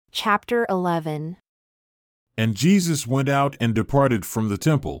Chapter 11. And Jesus went out and departed from the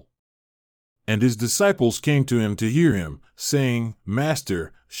temple. And his disciples came to him to hear him, saying,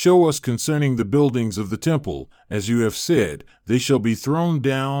 Master, show us concerning the buildings of the temple, as you have said, they shall be thrown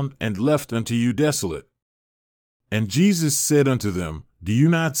down and left unto you desolate. And Jesus said unto them, Do you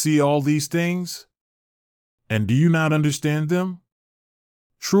not see all these things? And do you not understand them?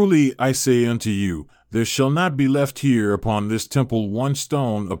 Truly I say unto you, there shall not be left here upon this temple one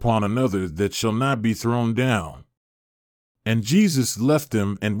stone upon another that shall not be thrown down. And Jesus left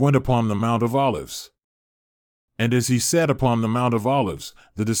them and went upon the Mount of Olives. And as he sat upon the Mount of Olives,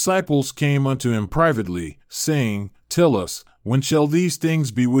 the disciples came unto him privately, saying, Tell us, when shall these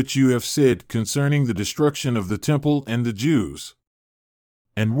things be which you have said concerning the destruction of the temple and the Jews?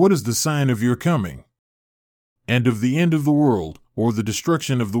 And what is the sign of your coming? And of the end of the world, or the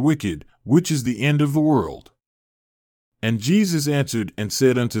destruction of the wicked, which is the end of the world? And Jesus answered and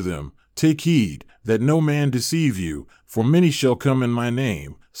said unto them, Take heed, that no man deceive you, for many shall come in my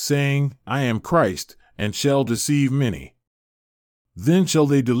name, saying, I am Christ, and shall deceive many. Then shall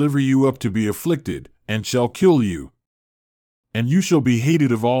they deliver you up to be afflicted, and shall kill you. And you shall be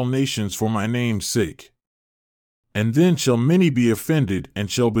hated of all nations for my name's sake. And then shall many be offended,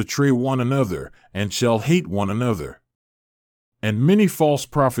 and shall betray one another, and shall hate one another. And many false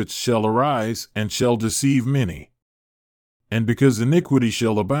prophets shall arise, and shall deceive many. And because iniquity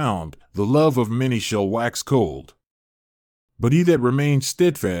shall abound, the love of many shall wax cold. But he that remains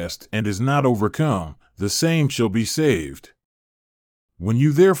steadfast and is not overcome, the same shall be saved. When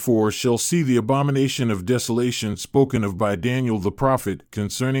you therefore shall see the abomination of desolation spoken of by Daniel the prophet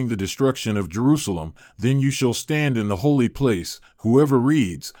concerning the destruction of Jerusalem, then you shall stand in the holy place. Whoever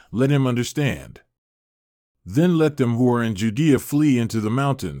reads, let him understand. Then let them who are in Judea flee into the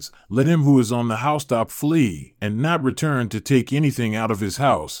mountains, let him who is on the housetop flee, and not return to take anything out of his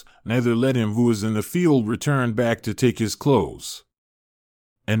house, neither let him who is in the field return back to take his clothes.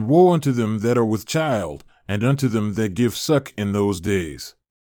 And woe unto them that are with child, and unto them that give suck in those days.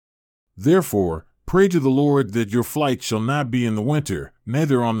 Therefore, pray to the Lord that your flight shall not be in the winter,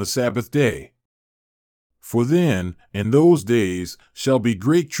 neither on the Sabbath day. For then, in those days, shall be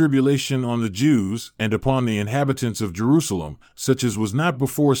great tribulation on the Jews and upon the inhabitants of Jerusalem, such as was not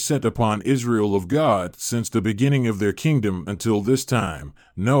before sent upon Israel of God since the beginning of their kingdom until this time,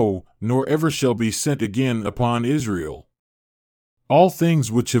 no, nor ever shall be sent again upon Israel. All things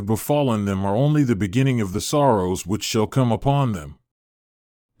which have befallen them are only the beginning of the sorrows which shall come upon them.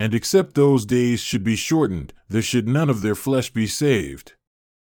 And except those days should be shortened, there should none of their flesh be saved.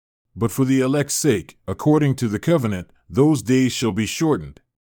 But for the elect's sake, according to the covenant, those days shall be shortened.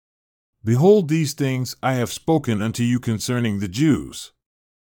 Behold, these things I have spoken unto you concerning the Jews.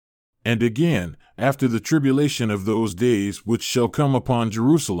 And again, after the tribulation of those days which shall come upon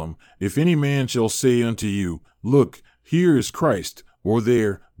Jerusalem, if any man shall say unto you, Look, here is Christ, or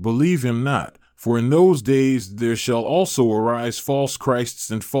there, believe him not, for in those days there shall also arise false Christs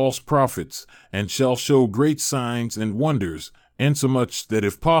and false prophets, and shall show great signs and wonders, insomuch that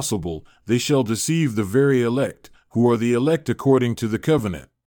if possible, they shall deceive the very elect, who are the elect according to the covenant.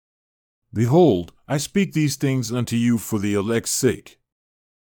 Behold, I speak these things unto you for the elect's sake.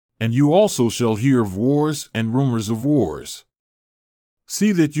 And you also shall hear of wars and rumors of wars.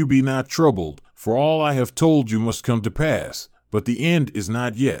 See that you be not troubled, for all I have told you must come to pass, but the end is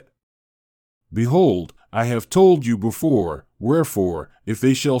not yet. Behold, I have told you before, wherefore, if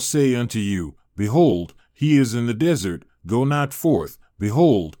they shall say unto you, Behold, he is in the desert, go not forth,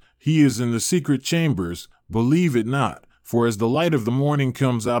 behold, he is in the secret chambers, believe it not, for as the light of the morning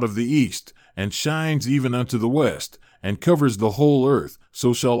comes out of the east, and shines even unto the west, and covers the whole earth,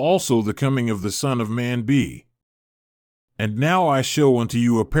 so shall also the coming of the Son of Man be. And now I show unto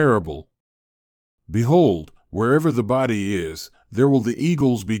you a parable. Behold, wherever the body is, there will the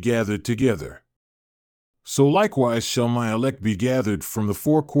eagles be gathered together. So likewise shall my elect be gathered from the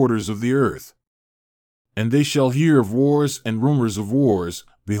four quarters of the earth. And they shall hear of wars and rumors of wars.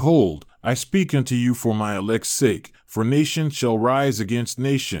 Behold, I speak unto you for my elect's sake, for nation shall rise against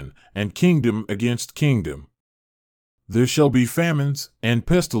nation, and kingdom against kingdom. There shall be famines, and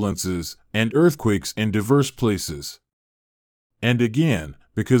pestilences, and earthquakes in divers places. And again,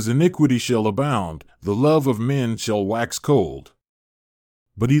 because iniquity shall abound, the love of men shall wax cold.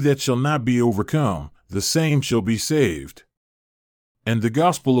 But he that shall not be overcome, the same shall be saved. And the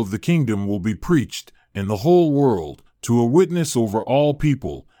gospel of the kingdom will be preached in the whole world, to a witness over all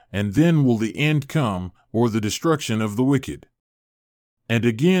people, and then will the end come, or the destruction of the wicked. And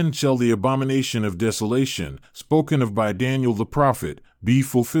again shall the abomination of desolation, spoken of by Daniel the prophet, be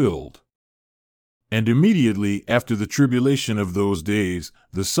fulfilled. And immediately after the tribulation of those days,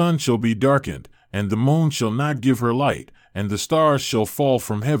 the sun shall be darkened, and the moon shall not give her light, and the stars shall fall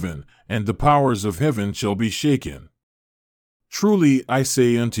from heaven, and the powers of heaven shall be shaken. Truly I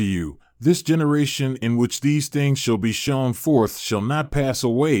say unto you, this generation in which these things shall be shown forth shall not pass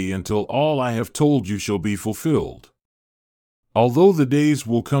away until all I have told you shall be fulfilled. Although the days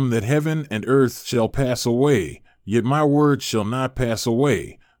will come that heaven and earth shall pass away, yet my word shall not pass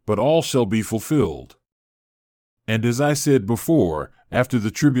away, but all shall be fulfilled. And as I said before, after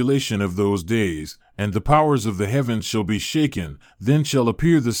the tribulation of those days, and the powers of the heavens shall be shaken, then shall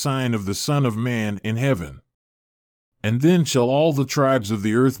appear the sign of the Son of Man in heaven. And then shall all the tribes of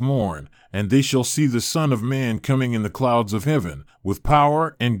the earth mourn, and they shall see the Son of Man coming in the clouds of heaven, with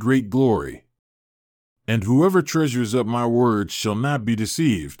power and great glory. And whoever treasures up my words shall not be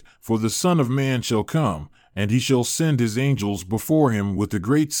deceived, for the Son of Man shall come, and he shall send his angels before him with the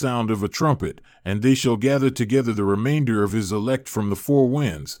great sound of a trumpet, and they shall gather together the remainder of his elect from the four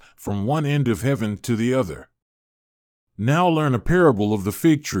winds, from one end of heaven to the other. Now learn a parable of the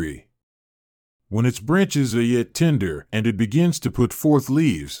fig tree. When its branches are yet tender, and it begins to put forth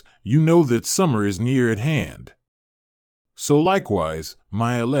leaves, you know that summer is near at hand. So likewise,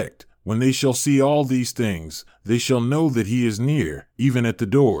 my elect, when they shall see all these things, they shall know that he is near, even at the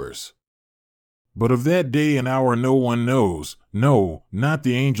doors. But of that day and hour no one knows, no, not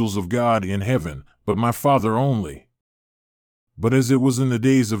the angels of God in heaven, but my Father only. But as it was in the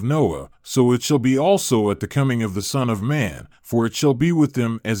days of Noah, so it shall be also at the coming of the Son of Man, for it shall be with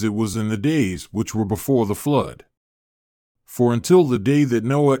them as it was in the days which were before the flood. For until the day that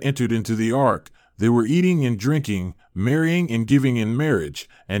Noah entered into the ark, they were eating and drinking, marrying and giving in marriage,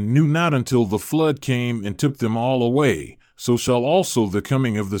 and knew not until the flood came and took them all away, so shall also the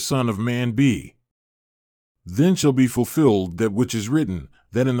coming of the Son of Man be. Then shall be fulfilled that which is written,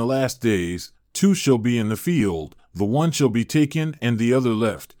 that in the last days 2 shall be in the field, the one shall be taken and the other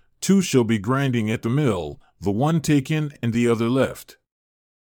left. 2 shall be grinding at the mill, the one taken and the other left.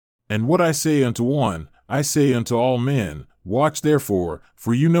 And what I say unto one, I say unto all men, watch therefore,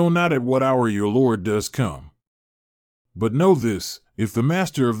 for you know not at what hour your Lord does come. But know this, if the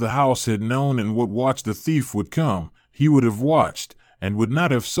master of the house had known in what watch the thief would come, he would have watched, and would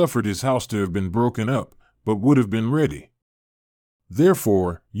not have suffered his house to have been broken up, but would have been ready.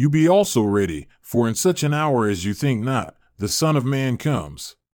 Therefore, you be also ready, for in such an hour as you think not, the Son of Man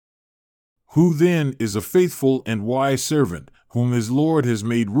comes. Who then is a faithful and wise servant, whom his Lord has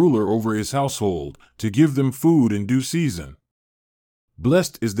made ruler over his household, to give them food in due season?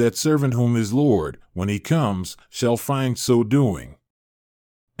 Blessed is that servant whom his Lord, when he comes, shall find so doing.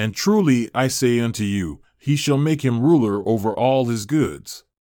 And truly I say unto you, he shall make him ruler over all his goods.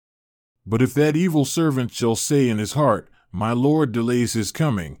 But if that evil servant shall say in his heart, my Lord delays his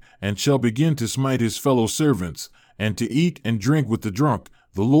coming, and shall begin to smite his fellow servants, and to eat and drink with the drunk,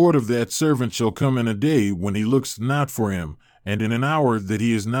 the Lord of that servant shall come in a day when he looks not for him, and in an hour that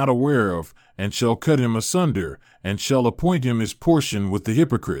he is not aware of, and shall cut him asunder, and shall appoint him his portion with the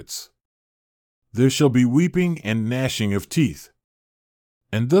hypocrites. There shall be weeping and gnashing of teeth.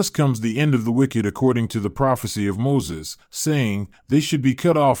 And thus comes the end of the wicked according to the prophecy of Moses, saying, they should be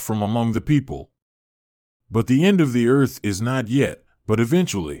cut off from among the people. But the end of the earth is not yet, but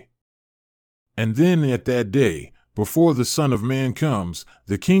eventually. And then at that day, before the Son of Man comes,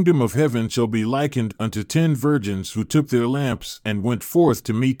 the kingdom of heaven shall be likened unto 10 virgins who took their lamps and went forth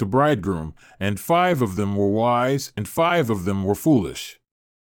to meet the bridegroom, and 5 of them were wise, and 5 of them were foolish.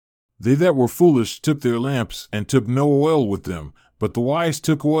 They that were foolish took their lamps and took no oil with them, but the wise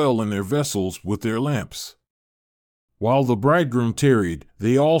took oil in their vessels with their lamps. While the bridegroom tarried,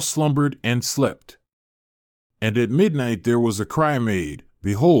 they all slumbered and slept. And at midnight there was a cry made,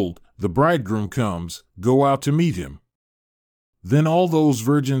 Behold, the bridegroom comes, go out to meet him. Then all those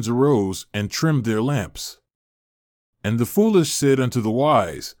virgins arose and trimmed their lamps. And the foolish said unto the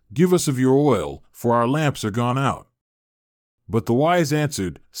wise, Give us of your oil, for our lamps are gone out. But the wise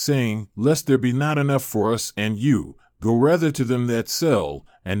answered, saying, Lest there be not enough for us and you, go rather to them that sell,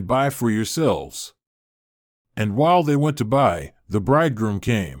 and buy for yourselves. And while they went to buy, the bridegroom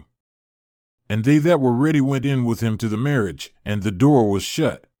came. And they that were ready went in with him to the marriage, and the door was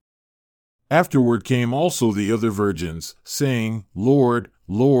shut. Afterward came also the other virgins, saying, Lord,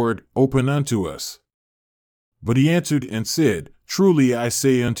 Lord, open unto us. But he answered and said, Truly I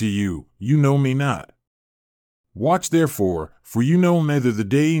say unto you, you know me not. Watch therefore, for you know neither the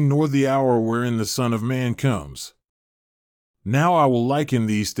day nor the hour wherein the Son of Man comes. Now I will liken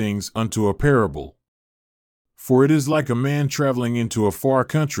these things unto a parable. For it is like a man traveling into a far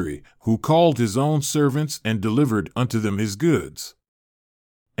country, who called his own servants and delivered unto them his goods.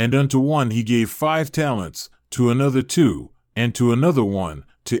 And unto one he gave 5 talents, to another 2, and to another 1,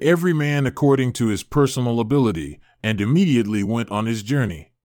 to every man according to his personal ability, and immediately went on his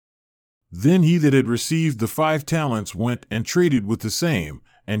journey. Then he that had received the 5 talents went and traded with the same,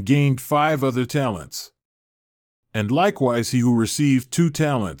 and gained 5 other talents. And likewise he who received 2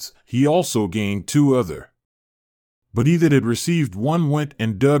 talents, he also gained 2 other. But he that had received 1 went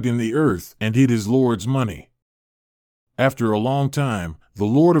and dug in the earth, and hid his Lord's money. After a long time, the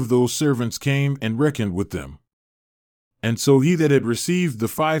Lord of those servants came and reckoned with them. And so he that had received the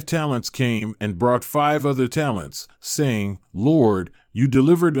 5 talents came and brought 5 other talents, saying, Lord, you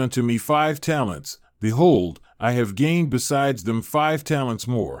delivered unto me 5 talents. Behold, I have gained besides them 5 talents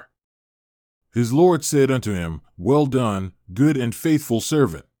more. His Lord said unto him, Well done, good and faithful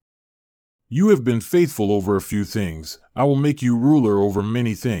servant. You have been faithful over a few things, I will make you ruler over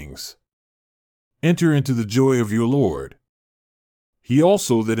many things. Enter into the joy of your Lord. He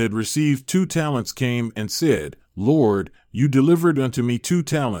also that had received 2 talents came and said, Lord, you delivered unto me 2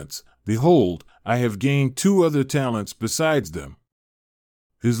 talents. Behold, I have gained 2 other talents besides them.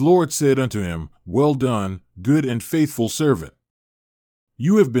 His Lord said unto him, Well done, good and faithful servant.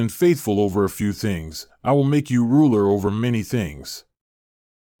 You have been faithful over a few things, I will make you ruler over many things.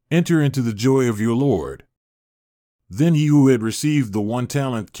 Enter into the joy of your Lord. Then he who had received the 1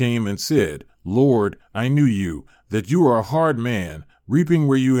 talent came and said, Lord, I knew you, that you are a hard man, reaping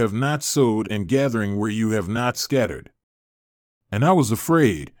where you have not sowed and gathering where you have not scattered. And I was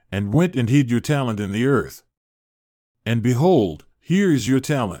afraid, and went and hid your talent in the earth. And behold, here is your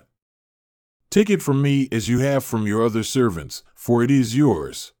talent. Take it from me as you have from your other servants, for it is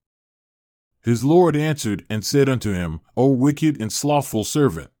yours. His Lord answered and said unto him, O wicked and slothful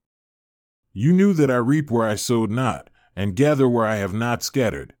servant! You knew that I reap where I sowed not, and gather where I have not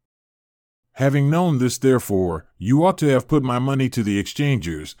scattered. Having known this, therefore, you ought to have put my money to the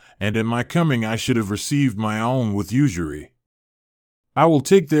exchangers, and at my coming I should have received my own with usury. I will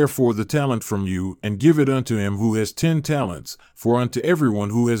take therefore the talent from you, and give it unto him who has 10 talents, for unto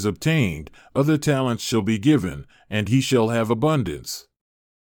everyone who has obtained, other talents shall be given, and he shall have abundance.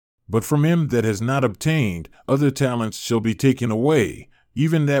 But from him that has not obtained, other talents shall be taken away,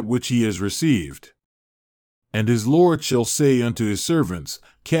 even that which he has received. And his Lord shall say unto his servants,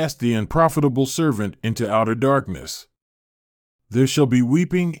 Cast the unprofitable servant into outer darkness. There shall be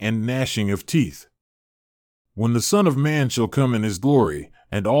weeping and gnashing of teeth. When the Son of Man shall come in his glory,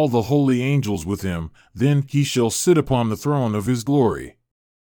 and all the holy angels with him, then he shall sit upon the throne of his glory.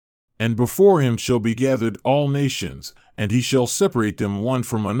 And before him shall be gathered all nations, and he shall separate them one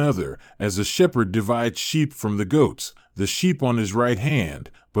from another, as a shepherd divides sheep from the goats, the sheep on his right hand,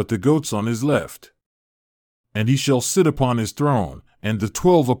 but the goats on his left. And he shall sit upon his throne, and the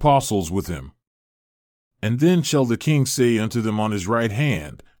 12 apostles with him. And then shall the king say unto them on his right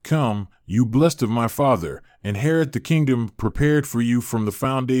hand, Come, you blessed of my Father, inherit the kingdom prepared for you from the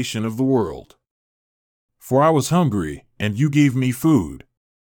foundation of the world. For I was hungry, and you gave me food.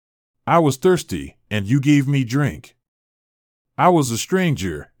 I was thirsty, and you gave me drink. I was a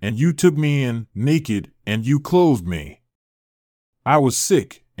stranger, and you took me in, naked, and you clothed me. I was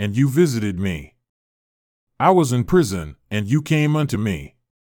sick, and you visited me. I was in prison, and you came unto me.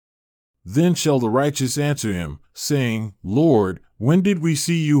 Then shall the righteous answer him, saying, Lord, when did we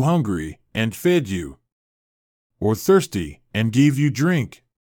see you hungry, and fed you? Or thirsty, and gave you drink?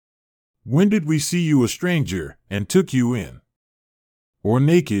 When did we see you a stranger, and took you in? Or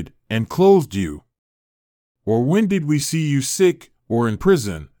naked, and clothed you? Or when did we see you sick, or in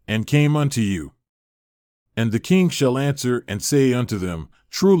prison, and came unto you? And the king shall answer and say unto them,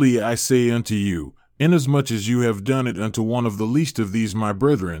 Truly I say unto you, inasmuch as you have done it unto one of the least of these my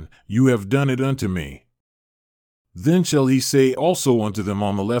brethren, you have done it unto me. Then shall he say also unto them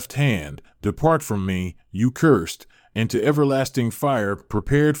on the left hand, Depart from me, you cursed, into everlasting fire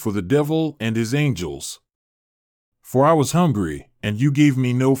prepared for the devil and his angels. For I was hungry, and you gave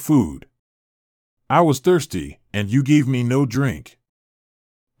me no food. I was thirsty, and you gave me no drink.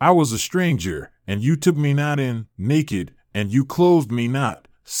 I was a stranger, and you took me not in, naked, and you clothed me not,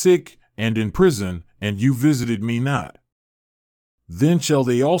 sick, and in prison, and you visited me not. Then shall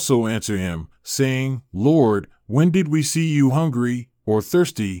they also answer him, saying, Lord, when did we see you hungry, or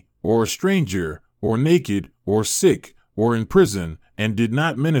thirsty, or a stranger, or naked, or sick, or in prison, and did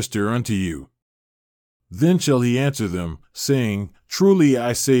not minister unto you? Then shall he answer them, saying, Truly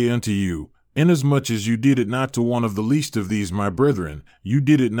I say unto you, inasmuch as you did it not to one of the least of these my brethren, you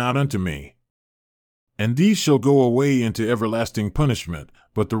did it not unto me. And these shall go away into everlasting punishment,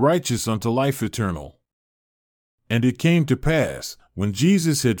 but the righteous unto life eternal. And it came to pass, when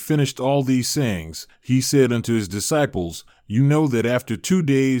Jesus had finished all these sayings, he said unto his disciples, You know that after 2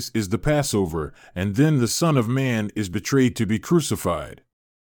 days is the Passover, and then the Son of Man is betrayed to be crucified.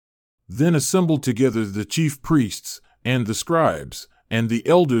 Then assembled together the chief priests, and the scribes, and the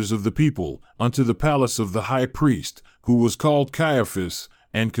elders of the people, unto the palace of the high priest, who was called Caiaphas,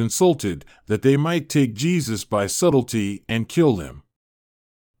 and consulted, that they might take Jesus by subtlety and kill him.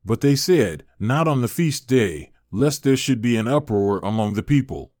 But they said, Not on the feast day, lest there should be an uproar among the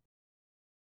people.